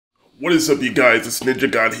What is up, you guys? It's Ninja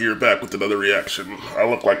God here, back with another reaction. I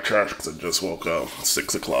look like trash because I just woke up.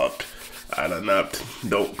 6 o'clock. And I napped.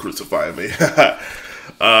 Don't crucify me.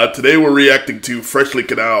 Today we're reacting to Freshly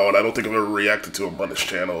Canaled. I don't think I've ever reacted to him on this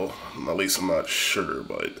channel. At least I'm not sure,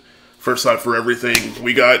 but first time for everything.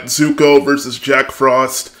 We got Zuko versus Jack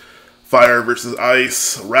Frost, Fire versus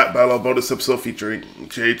Ice, Rap Battle bonus episode featuring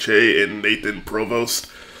Chay and Nathan Provost.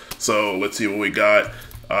 So let's see what we got.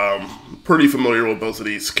 Pretty familiar with both of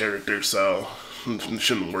these characters, so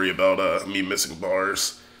shouldn't worry about me missing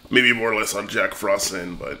bars. Maybe more or less on Jack Frost's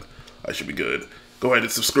end, but I should be good. Go ahead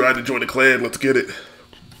and subscribe to join the clan. Let's get it.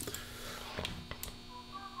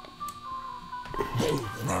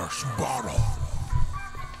 Mash Battle.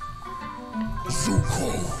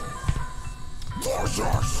 Zuko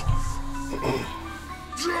versus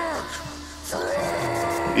Jack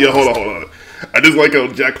Frost. Yeah, hold on. I just like how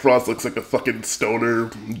Jack Frost looks like a fucking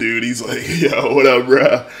stoner dude. He's like, yo, what up,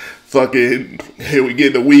 bruh? Fucking, hey, we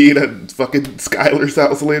get the weed at fucking Skylar's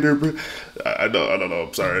house later, bro. I don't know.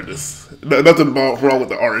 I'm sorry. Nothing wrong with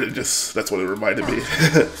the art. That's what it reminded me.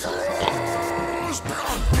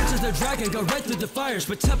 The dragon go right through the fires,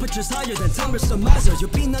 but temperatures higher than summer's surmisers.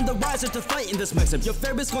 You're being none the wiser to fight in this mix-up. Your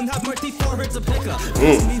fair is gonna have more D4 to pick up.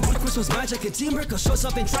 Me with Christmas magic and teamwork will show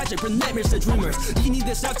something tragic for nightmares to dreamers. You need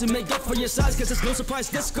this out to make up for your size, cause it's no surprise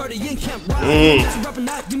this Guardian can't ride. It's a rubber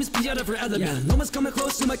knife, you must be out of your element. No one's coming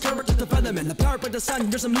close to my character development. The power by the sun,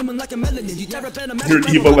 you're some human like a melanin. You never been a man. You're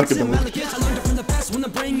evil like a melanin. I learned it from the best when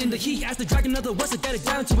I'm bringing the heat. Ask the dragon of the west to get it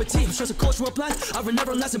down to a T. Shows a cultural plan, I will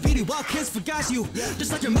never last in beauty. Wild kids forgot you,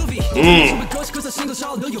 just like your movie. Cause a single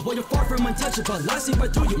child knew you while you're far from untouchable. Last seen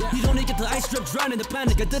right through you. You don't need to get the ice drip drown in the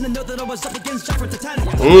panic. I didn't know that I was up against Jack from Titanic.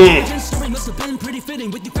 The story must have been pretty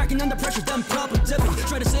fitting. With you cracking under pressure, done proper dipping.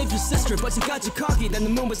 Try to save your sister, but you got too cocky. Then the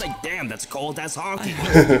moon was like, damn, that's cold, that's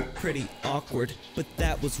honky. Pretty awkward, but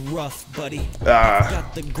that was rough, buddy.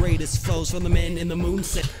 Got the greatest foes from the man in the moon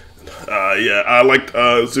set. Yeah, I liked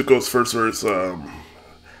Zuko's first verse.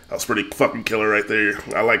 That was pretty fucking killer right there.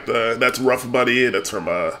 I like that's rough, buddy. That's from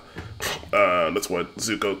that's what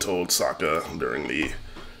Zuko told Sokka during the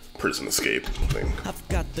prison escape thing. I've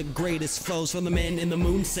got the greatest foes from the man in the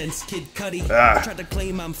moon since Kid Cudi. I tried to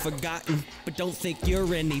claim I'm forgotten, but don't think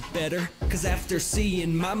you're any better. Cause after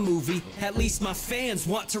seeing my movie, at least my fans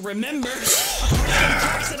want to remember.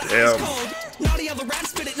 Damn. Naughty other rap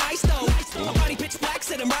spit it nice though. My body pitch black,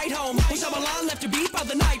 said I'm right home. Wish I'm alone, left your beat by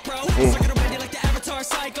the night, bro. Suck it already like the Avatar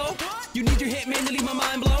Psycho. You need your hitman to leave my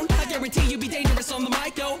mind blown. I guarantee you'll be dangerous on the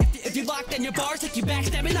mic though. If you lock down your bars, take you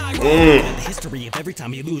backstabbing I roll. The history of every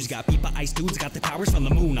time you lose. Got beat by ice dudes, got the powers from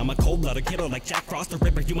the moon. I'm a cold-blooded killer like Jack Frost the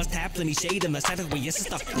Ripper. You must have plenty shade in the side of way you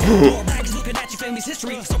stuff. More rags looking at your family's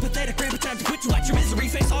history. So pathetic, grandpa time to put you out your misery.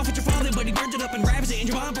 Face off at your father, but he burned it up and ravaged it. And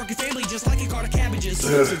your mom broke your family just like a cart of cabbages.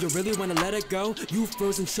 So you really wanna let it go? You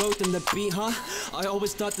frozen choked in the beat, huh? I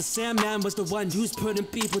always thought the Sandman was the one who's putting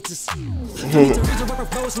people to sleep. Don't need to read your rubber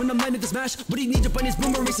flows when I'm landing the smash. What do you need? Your bunny's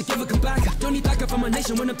boomerangs to give a comeback. Don't need backup from my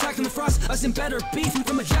nation when I'm attacking the frost. I seen better beef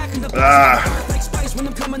from a jack in the box. Like spice when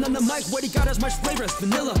I'm coming on the mic. What he got as much flavor as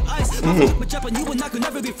vanilla ice. My chop on you and I could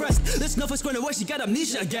never be fresh. This snowflake's going to waste, you got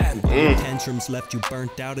amnesia again. Tantrums left you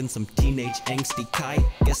burnt out in some teenage angsty kite.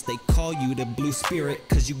 Guess they call you the blue spirit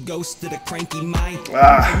cause you ghosted a cranky mind.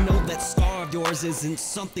 I know that scar of yours isn't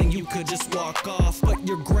something you could just walk off, but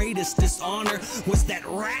your greatest dishonor was that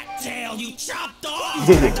rat tail you chopped off.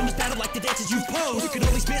 You on this battle like the dances you posed. You could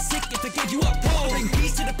only spit sick if it gave you a pole. Bring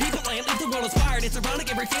peace to the people and leave the world inspired. It's ironic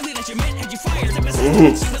every family that you met had you fired. The message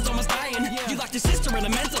she was almost dying. You locked your sister in a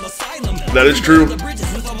mental asylum. That is true. The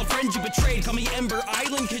bridges with all the friends you betrayed. Call me Ember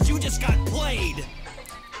Island cause you just got played.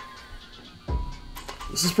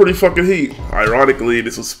 This is pretty fucking heat. Ironically,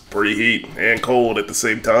 this was pretty heat and cold at the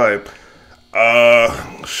same time.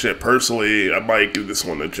 Shit, personally, I might give this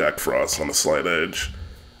one to Jack Frost on a slight edge.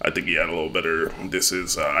 I think he had a little better.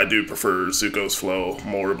 I do prefer Zuko's flow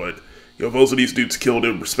more, but you know, both of these dudes killed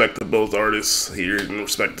it. Respect to both artists here, and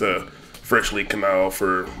respect to Freshly Canaled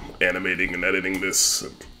for animating and editing this.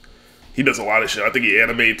 He does a lot of shit. I think he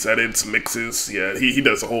animates, edits, mixes. Yeah, he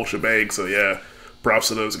does the whole shebang. So yeah, props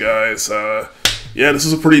to those guys. Yeah, this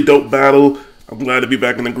is a pretty dope battle. I'm glad to be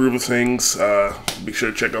back in the groove of things. Be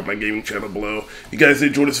sure to check out my gaming channel below. If you guys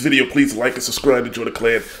enjoyed this video, please like and subscribe to join the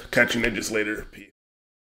clan. Catch you ninjas later. Peace.